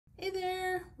Hey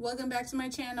there, welcome back to my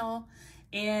channel,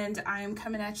 and I'm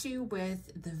coming at you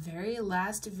with the very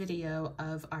last video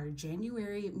of our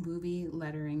January movie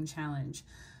lettering challenge.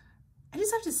 I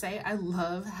just have to say, I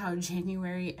love how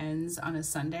January ends on a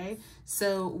Sunday,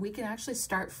 so we can actually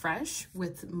start fresh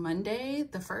with Monday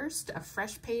the 1st, a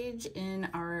fresh page in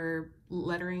our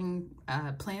lettering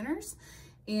planners.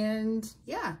 And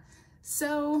yeah,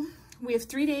 so we have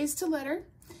 3 days to letter.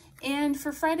 And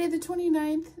for Friday the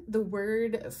 29th, the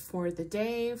word for the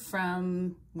day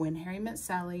from When Harry Met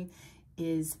Sally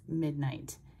is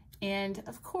midnight. And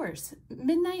of course,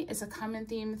 midnight is a common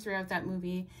theme throughout that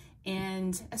movie.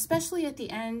 And especially at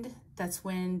the end, that's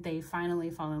when they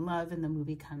finally fall in love and the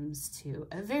movie comes to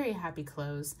a very happy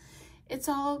close. It's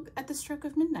all at the stroke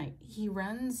of midnight. He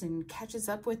runs and catches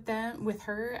up with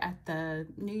her at the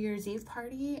New Year's Eve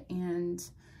party, and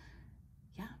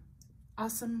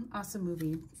awesome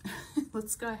movie.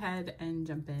 Let's go ahead and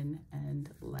jump in and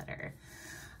letter.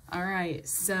 All right,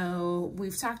 so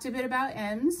we've talked a bit about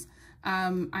M's.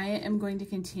 I am going to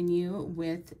continue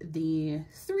with the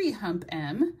 3-hump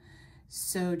M.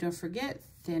 So don't forget,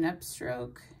 thin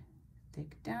upstroke,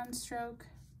 thick downstroke,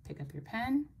 pick up your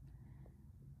pen,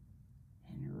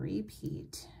 and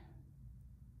repeat.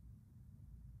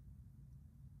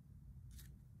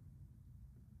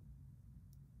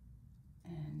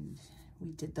 And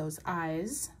we did those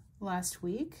I's last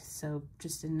week, so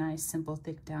just a nice, simple,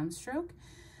 thick downstroke.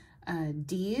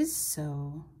 D's,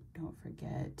 so don't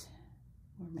forget,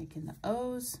 we're making the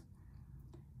O's.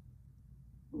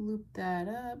 Loop that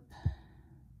up.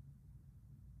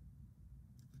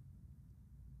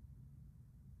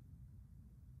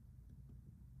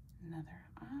 Another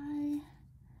I.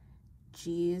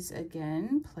 G's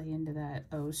again, play into that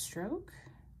O stroke.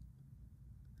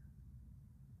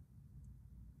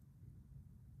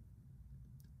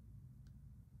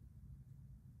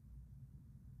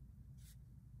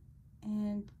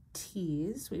 And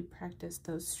T's, we practice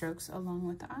those strokes along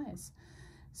with the I's.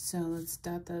 So let's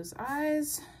dot those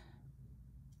I's,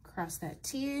 cross that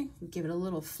T, give it a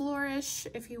little flourish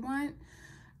if you want.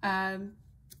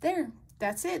 There,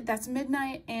 that's it, that's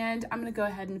midnight, and I'm gonna go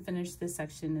ahead and finish this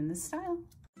section in this style.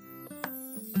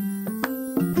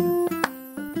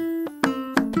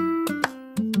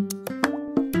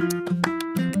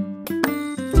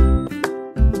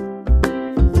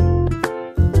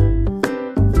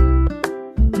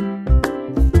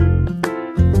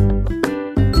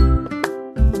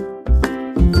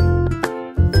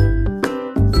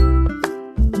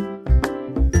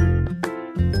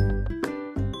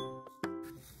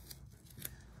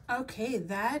 Okay,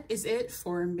 that is it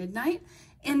for midnight,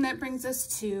 and that brings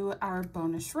us to our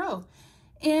bonus row.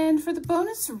 And for the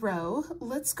bonus row,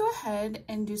 let's go ahead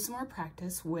and do some more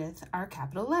practice with our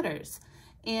capital letters.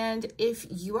 And if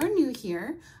you are new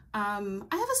here, I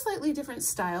have a slightly different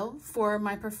style for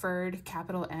my preferred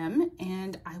capital M,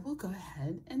 and I will go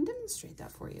ahead and demonstrate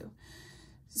that for you.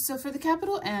 So for the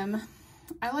capital M,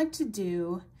 I like to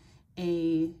do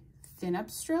a thin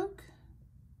upstroke,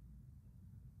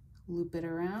 loop it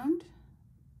around,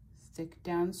 thick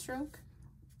downstroke,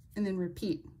 and then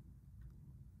repeat.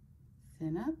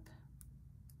 Thin up,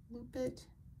 loop it,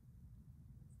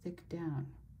 thick down.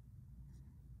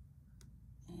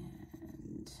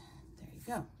 And there you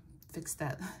go. Fix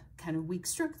that kind of weak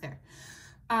stroke there.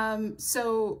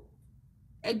 So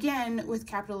again, with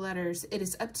capital letters, it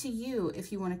is up to you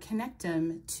if you want to connect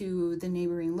them to the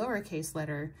neighboring lowercase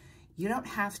letter. You don't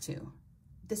have to.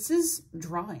 This is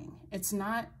drawing. It's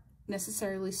not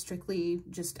necessarily strictly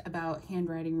just about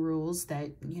handwriting rules that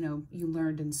you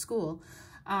learned in school.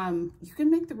 You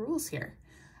can make the rules here.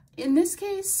 In this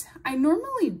case, I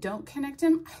normally don't connect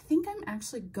them. I think I'm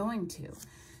actually going to.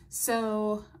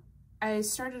 So I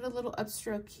started a little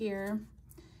upstroke here,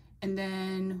 and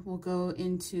then we'll go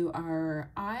into our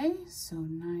I. So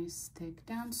nice thick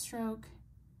downstroke.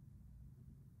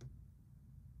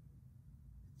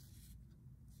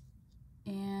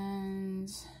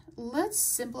 And let's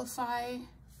simplify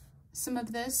some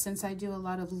of this since I do a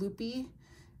lot of loopy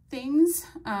things.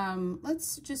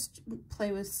 Let's just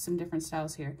play with some different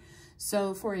styles here.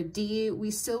 So for a D, we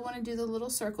still want to do the little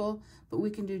circle, but we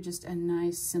can do just a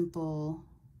nice simple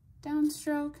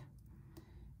downstroke.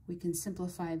 We can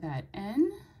simplify that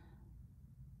N.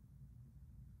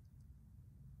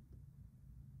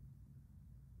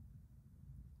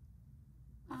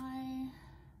 I.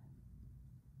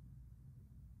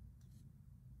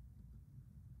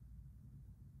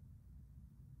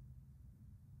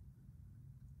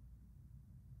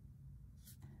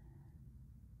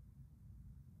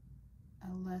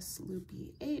 A less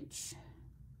loopy H.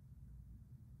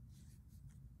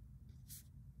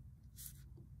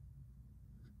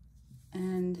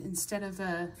 And instead of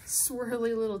a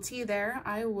swirly little T there,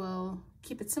 I will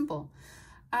keep it simple.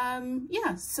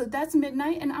 Yeah, so that's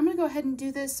midnight, and I'm gonna go ahead and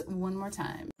do this one more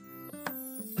time.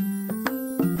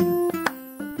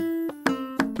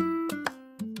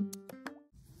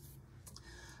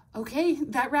 Okay,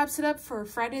 that wraps it up for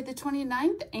Friday the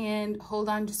 29th, and hold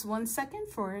on just one second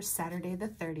for Saturday the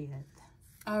 30th.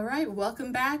 All right,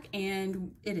 welcome back,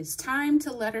 and it is time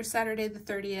to letter Saturday the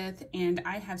 30th, and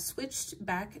I have switched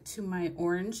back to my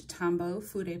orange Tombow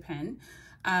Fude pen.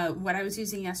 What I was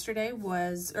using yesterday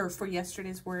was, or for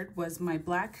yesterday's word, was my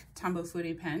black Tombow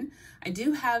Fude pen. I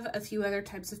do have a few other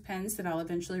types of pens that I'll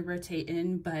eventually rotate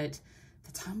in, but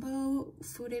the Tombow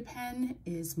Fude pen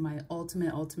is my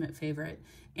ultimate favorite,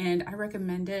 and I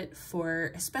recommend it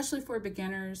for, especially for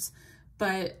beginners,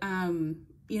 but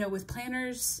you know, with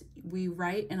planners, we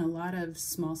write in a lot of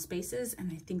small spaces,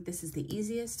 and I think this is the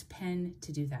easiest pen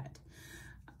to do that.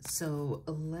 So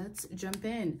let's jump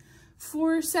in.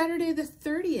 For Saturday the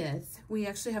 30th, we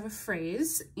actually have a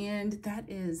phrase, and that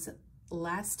is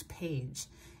last page.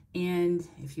 And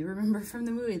if you remember from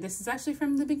the movie, this is actually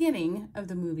from the beginning of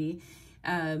the movie.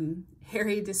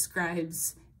 Harry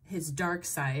describes his dark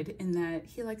side in that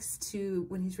he likes to,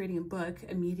 when he's reading a book,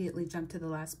 immediately jump to the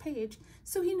last page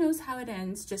so he knows how it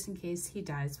ends just in case he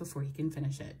dies before he can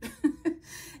finish it.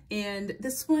 And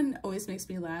this one always makes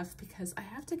me laugh because I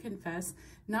have to confess,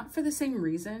 not for the same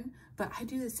reason, but I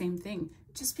do the same thing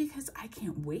just because I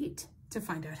can't wait to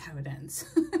find out how it ends.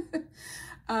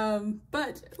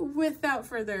 But without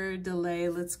further delay,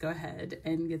 let's go ahead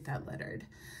and get that lettered.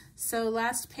 So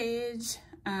last page,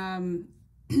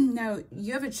 now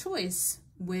you have a choice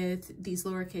with these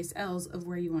lowercase L's of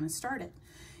where you want to start it.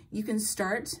 You can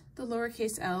start the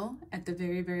lowercase L at the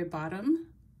very bottom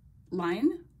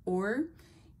line, or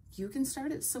you can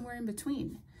start it somewhere in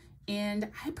between. And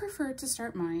I prefer to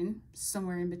start mine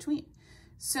somewhere in between.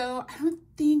 So I don't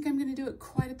think I'm going to do it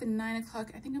quite at the 9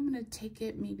 o'clock. I think I'm going to take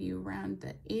it maybe around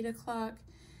the 8 o'clock.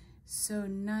 So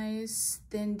nice,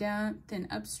 thin down, thin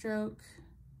upstroke,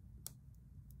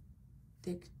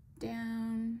 thick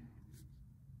down.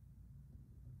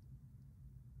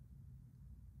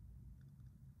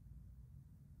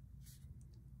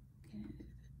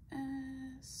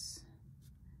 S.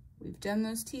 We've done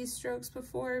those T strokes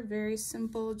before, very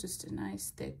simple, just a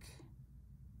nice thick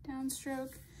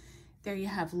downstroke. There you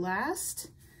have last,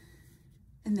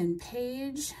 and then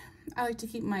page. I like to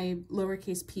keep my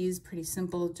lowercase p's pretty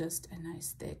simple, just a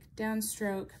nice thick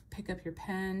downstroke. Pick up your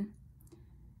pen.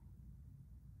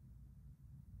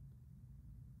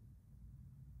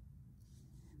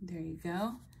 There you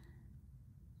go.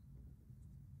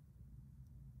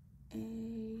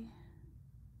 A.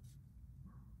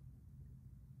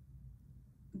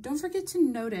 Don't forget to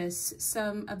notice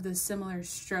some of the similar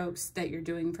strokes that you're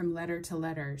doing from letter to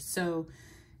letter. So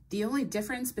the only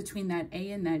difference between that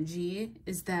A and that G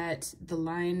is that the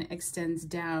line extends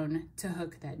down to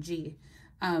hook that G.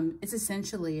 It's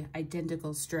essentially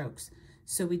identical strokes.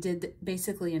 So we did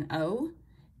basically an O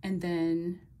and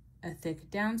then a thick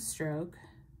downstroke.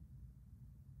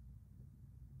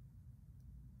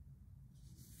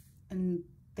 And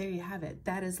there you have it.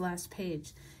 That is last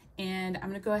page. And I'm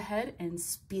going to go ahead and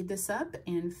speed this up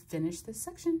and finish this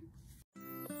section.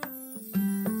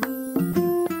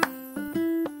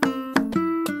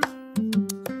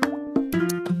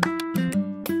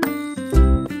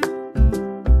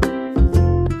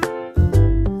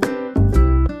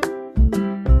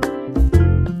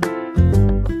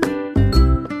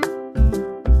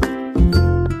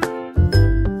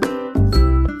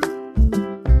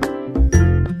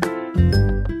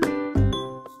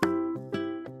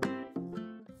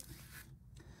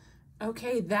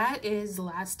 Okay, that is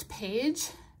last page,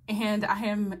 and I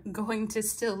am going to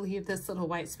still leave this little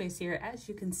white space here. As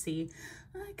you can see,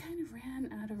 I kind of ran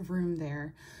out of room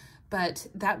there, but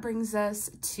that brings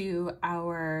us to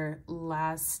our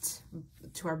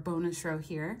bonus row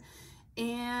here.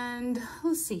 And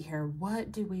let's see here,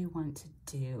 what do we want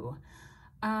to do?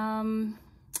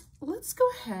 Let's go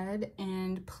ahead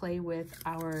and play with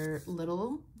our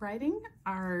little writing,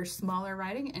 our smaller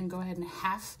writing, and go ahead and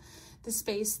half the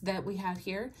space that we have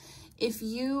here. If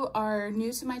you are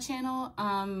new to my channel,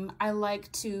 I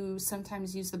like to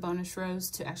sometimes use the bonus rows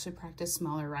to actually practice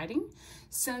smaller writing.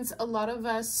 Since a lot of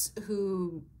us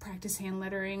who practice hand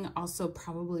lettering also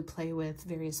probably play with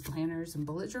various planners and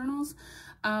bullet journals,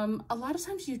 a lot of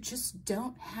times you just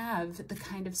don't have the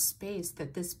kind of space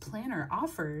that this planner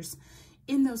offers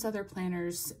in those other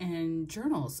planners and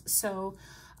journals. So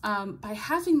by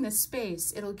having this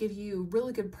space, it'll give you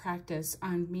really good practice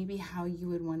on maybe how you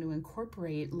would want to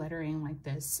incorporate lettering like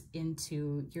this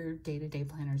into your day-to-day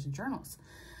planners and journals.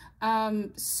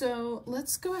 So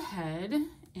let's go ahead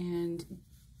and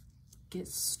get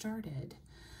started.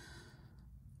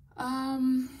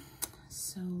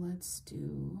 So let's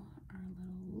do our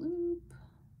little loop.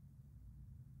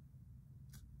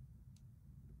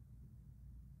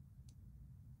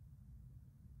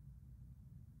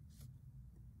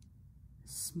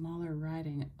 Smaller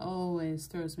writing always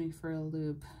throws me for a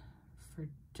loop for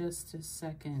just a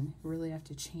second. You really have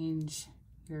to change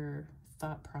your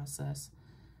thought process.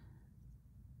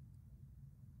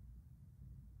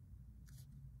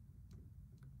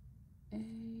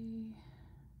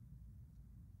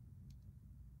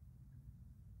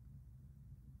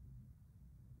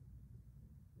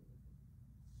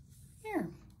 Here,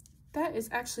 that is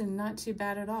actually not too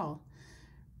bad at all.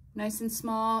 Nice and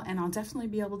small, and I'll definitely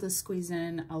be able to squeeze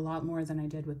in a lot more than I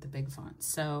did with the big font.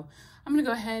 So I'm gonna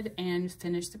go ahead and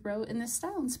finish the row in this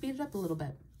style and speed it up a little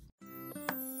bit.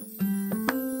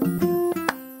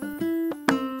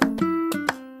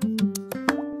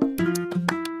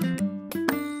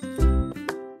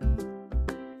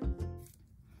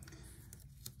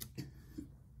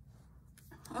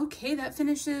 Okay, that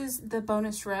finishes the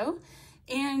bonus row.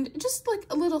 And just like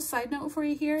a little side note for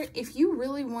you here, if you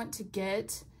really want to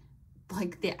get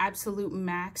like the absolute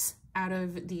max out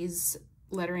of these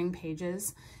lettering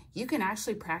pages, you can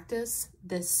actually practice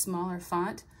this smaller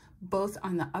font both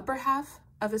on the upper half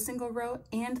of a single row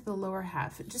and the lower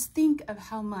half. Just think of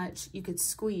how much you could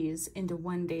squeeze into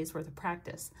one day's worth of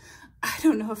practice. I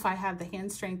don't know if I have the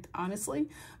hand strength, honestly,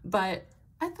 but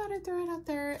I thought I'd throw it out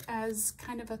there as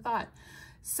kind of a thought.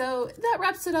 So that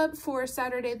wraps it up for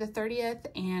Saturday the 30th,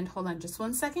 and hold on just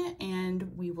one second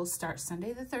and we will start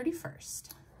Sunday the 31st.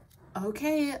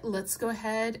 Okay, let's go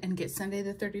ahead and get Sunday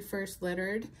the 31st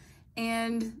lettered.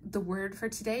 And the word for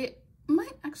today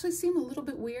might actually seem a little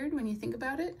bit weird when you think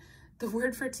about it. The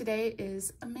word for today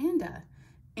is Amanda.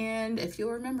 And if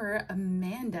you'll remember,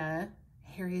 Amanda,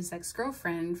 Harry's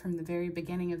ex-girlfriend from the very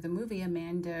beginning of the movie,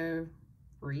 Amanda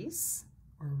Reese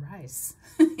or Rice,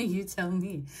 you tell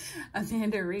me.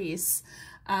 Amanda Reese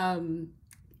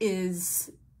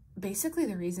is basically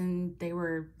the reason they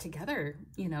were together,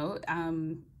 you know.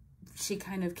 She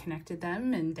kind of connected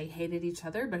them and they hated each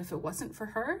other, but if it wasn't for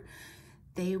her,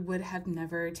 they would have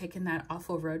never taken that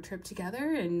awful road trip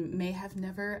together and may have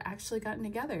never actually gotten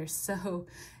together. So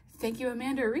thank you,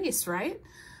 Amanda Reese, right?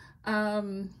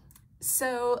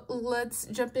 So let's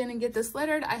jump in and get this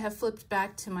lettered. I have flipped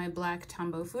back to my black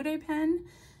Tombow Fude pen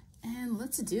and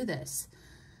let's do this.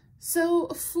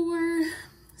 So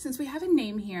since we have a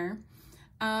name here,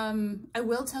 I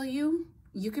will tell you,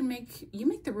 you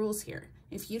make the rules here.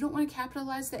 If you don't want to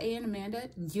capitalize the A in Amanda,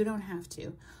 you don't have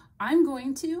to. I'm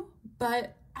going to,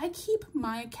 but I keep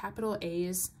my capital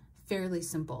A's fairly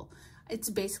simple. It's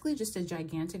basically just a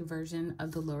gigantic version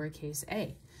of the lowercase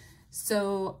a.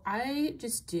 So I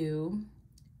just do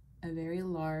a very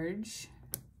large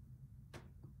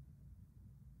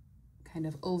kind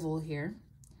of oval here.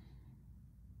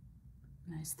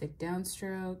 Nice thick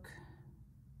downstroke.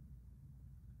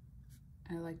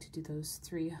 I like to do those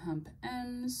 3 hump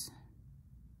M's.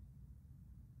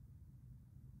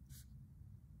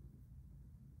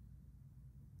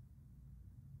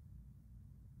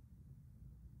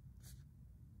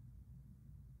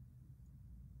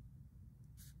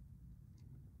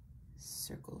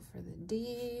 Circle for the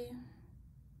D,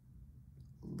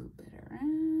 loop it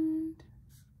around.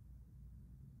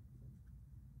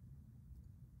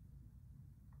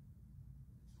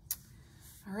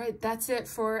 All right, that's it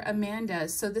for Amanda.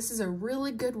 So this is a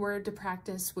really good word to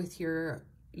practice with your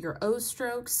O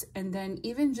strokes, and then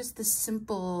even just the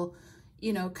simple,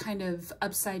 you know, kind of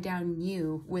upside down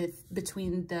U with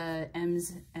between the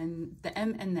M's and the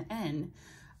M and the N.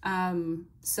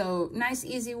 So nice,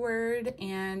 easy word,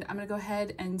 and I'm gonna go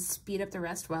ahead and speed up the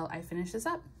rest while I finish this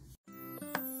up.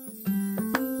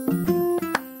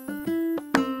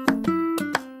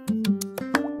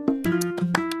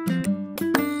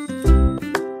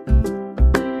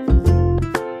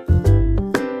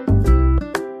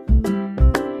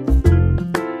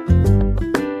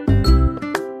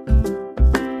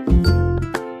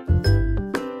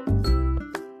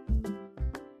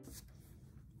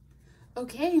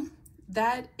 Okay,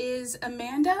 that is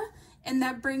Amanda, and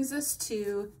that brings us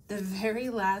to the very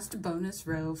last bonus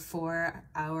row for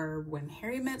our When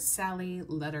Harry Met Sally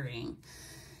lettering.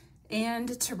 And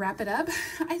to wrap it up,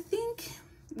 I think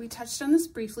we touched on this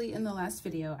briefly in the last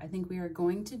video. I think we are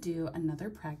going to do another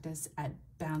practice at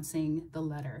bouncing the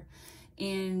letter.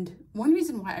 And one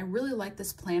reason why I really like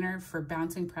this planner for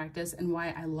bouncing practice and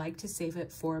why I like to save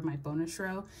it for my bonus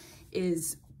row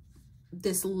is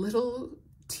this little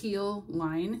teal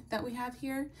line that we have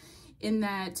here in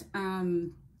that,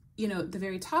 you know, the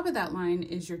very top of that line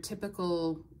is your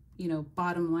typical, you know,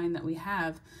 bottom line that we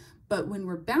have. But when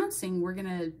we're bouncing, we're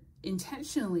gonna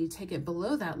intentionally take it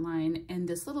below that line. And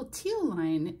this little teal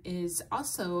line is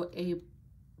also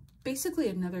basically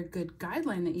another good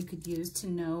guideline that you could use to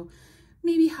know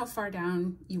maybe how far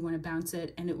down you want to bounce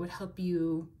it, and it would help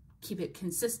you keep it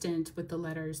consistent with the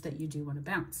letters that you do want to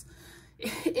bounce,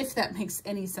 if that makes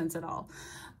any sense at all.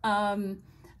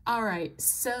 All right,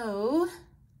 so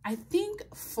I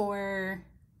think for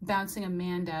bouncing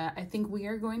Amanda, I think we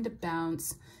are going to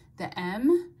bounce the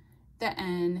M, the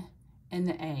N, and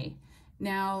the A.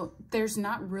 Now, there's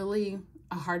not really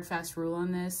a hard, fast rule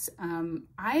on this.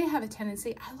 I have a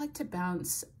tendency, I like to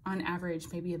bounce on average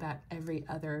maybe about every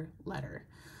other letter.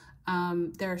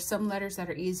 There are some letters that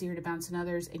are easier to bounce than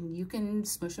others, and you can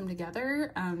smush them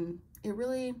together. It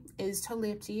really is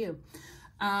totally up to you.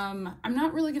 I'm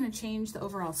not really going to change the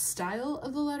overall style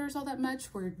of the letters all that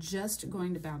much. We're just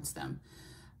going to bounce them.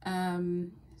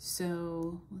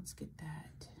 So let's get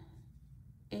that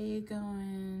A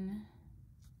going.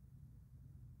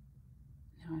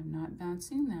 Now I'm not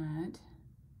bouncing that.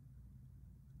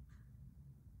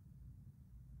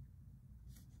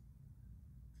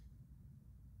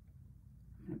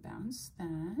 I'm going to bounce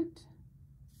that.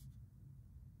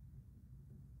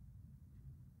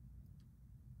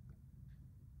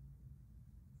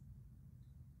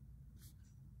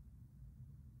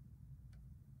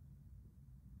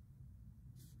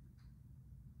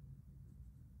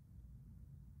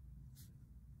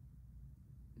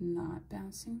 Not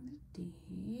bouncing the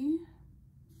D.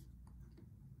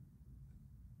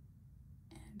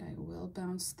 And I will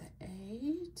bounce the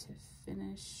A to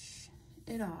finish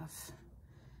it off.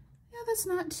 Yeah, that's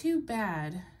not too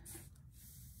bad.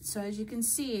 So as you can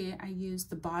see, I used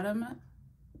the bottom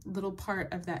little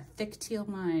part of that thick teal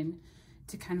line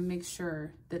to kind of make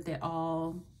sure that they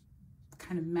all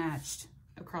kind of matched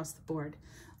across the board.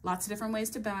 Lots of different ways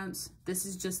to bounce. This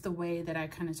is just the way that I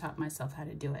kind of taught myself how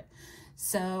to do it.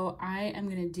 So I am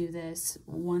going to do this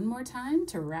one more time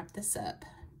to wrap this up.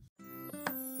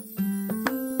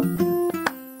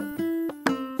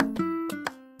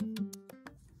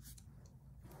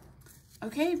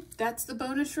 Okay, that's the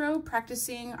bonus row,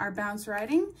 practicing our bounce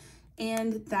writing.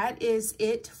 And that is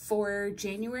it for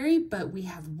January, but we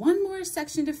have one more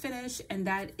section to finish, and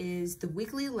that is the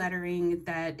weekly lettering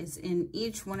that is in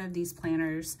each one of these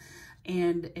planners.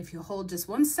 And if you hold just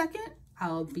 1 second,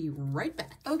 I'll be right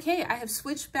back. Okay, I have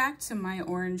switched back to my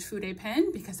orange Fude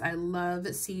pen because I love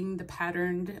seeing the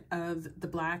pattern of the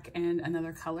black and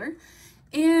another color.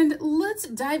 And let's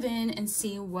dive in and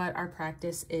see what our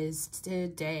practice is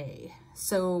today.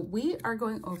 So we are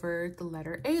going over the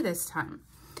letter A this time.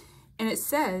 And it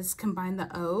says combine the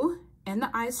O and the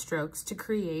I strokes to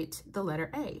create the letter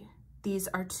A. These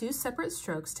are two separate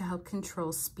strokes to help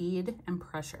control speed and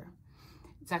pressure.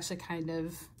 It's actually kind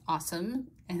of awesome,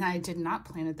 and I did not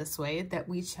plan it this way, that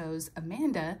we chose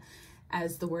Amanda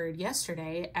as the word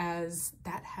yesterday, as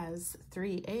that has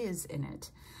 3 A's in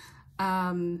it.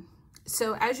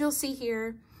 So as you'll see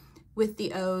here with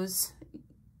the O's,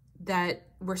 that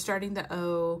we're starting the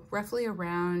O roughly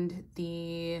around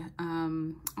the,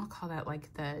 I'll call that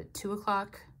like the 2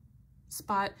 o'clock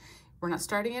spot. We're not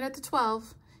starting it at the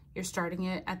 12, you're starting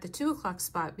it at the 2 o'clock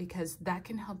spot, because that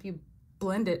can help you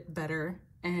blend it better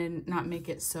and not make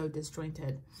it so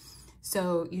disjointed.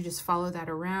 So you just follow that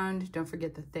around. Don't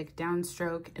forget the thick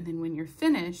downstroke. And then when you're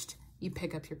finished, you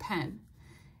pick up your pen.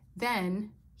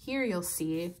 Then here you'll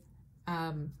see,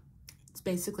 it's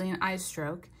basically an I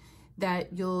stroke,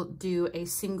 that you'll do a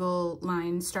single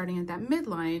line starting at that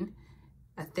midline,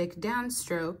 a thick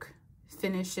downstroke,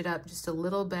 finish it up just a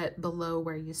little bit below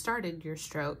where you started your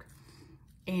stroke.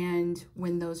 And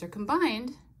when those are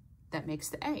combined, that makes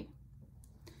the A.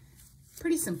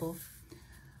 Pretty simple.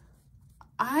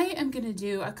 I am going to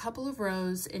do a couple of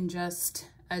rows in just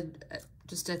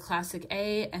a classic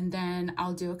A, and then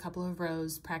I'll do a couple of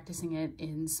rows practicing it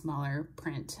in smaller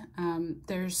print.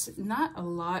 There's not a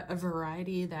lot of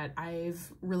variety that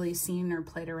I've really seen or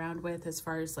played around with as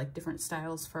far as like different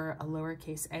styles for a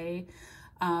lowercase a.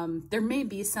 There may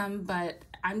be some, but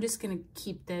I'm just going to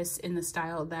keep this in the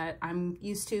style that I'm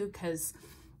used to, because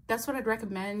that's what I'd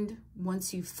recommend.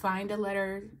 Once you find a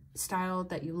letter style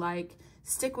that you like,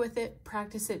 stick with it,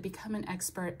 practice it, become an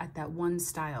expert at that one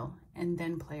style, and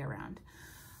then play around.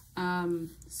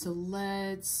 So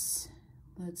let's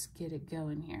get it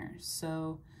going here.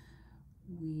 So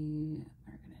we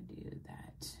are gonna do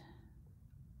that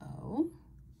O.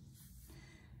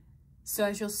 So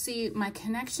as you'll see, my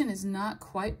connection is not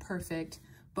quite perfect,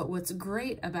 but what's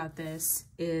great about this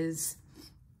is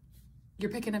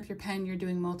you're picking up your pen, you're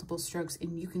doing multiple strokes,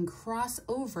 and you can cross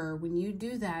over. When you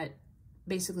do that,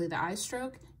 basically the eye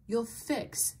stroke, you'll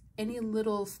fix any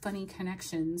little funny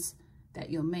connections that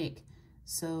you'll make.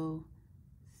 So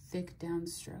thick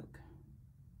downstroke.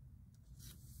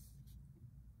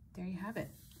 There you have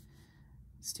it.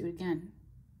 Let's do it again.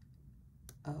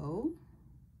 O.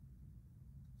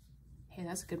 Hey,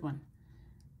 that's a good one.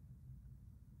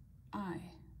 I.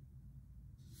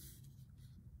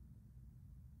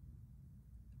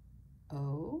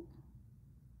 O.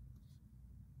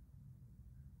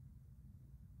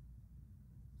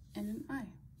 And an I.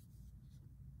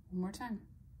 One more time.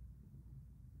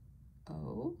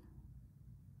 O.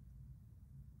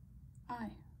 I.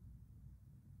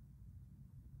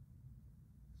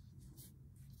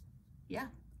 Yeah,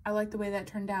 I like the way that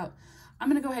turned out. I'm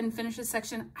gonna go ahead and finish this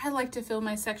section. I like to fill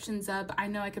my sections up. I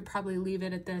know I could probably leave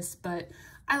it at this, but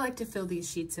I like to fill these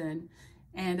sheets in,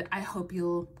 and I hope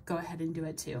you'll go ahead and do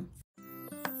it too.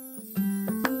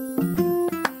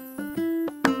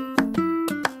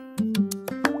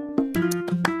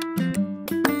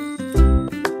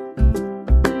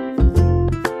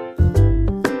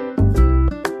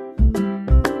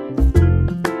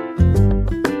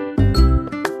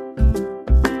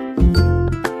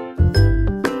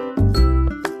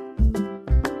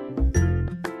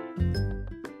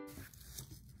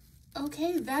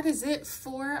 Okay, that is it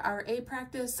for our A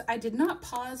practice. I did not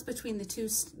pause between the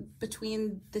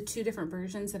two different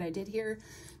versions that I did here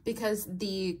because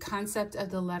the concept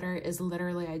of the letter is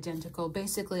literally identical.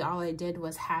 Basically, all I did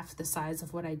was half the size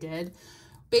of what I did.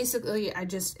 Basically, I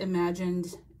just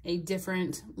imagined a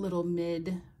different little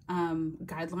mid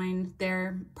guideline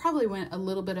there. Probably went a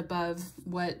little bit above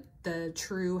what the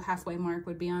true halfway mark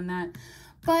would be on that.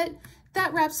 But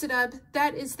that wraps it up.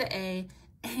 That is the A.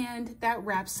 And that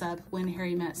wraps up When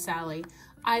Harry Met Sally.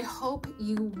 I hope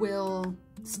you will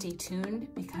stay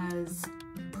tuned because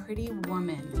Pretty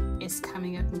Woman is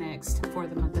coming up next for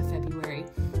the month of February.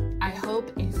 I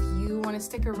hope if you want to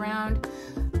stick around,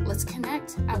 let's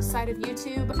connect outside of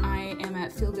YouTube. I am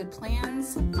at Feel Good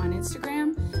Plans on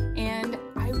Instagram, and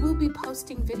I will be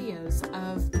posting videos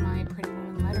of my Pretty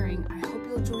Woman lettering. I hope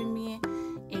you'll join me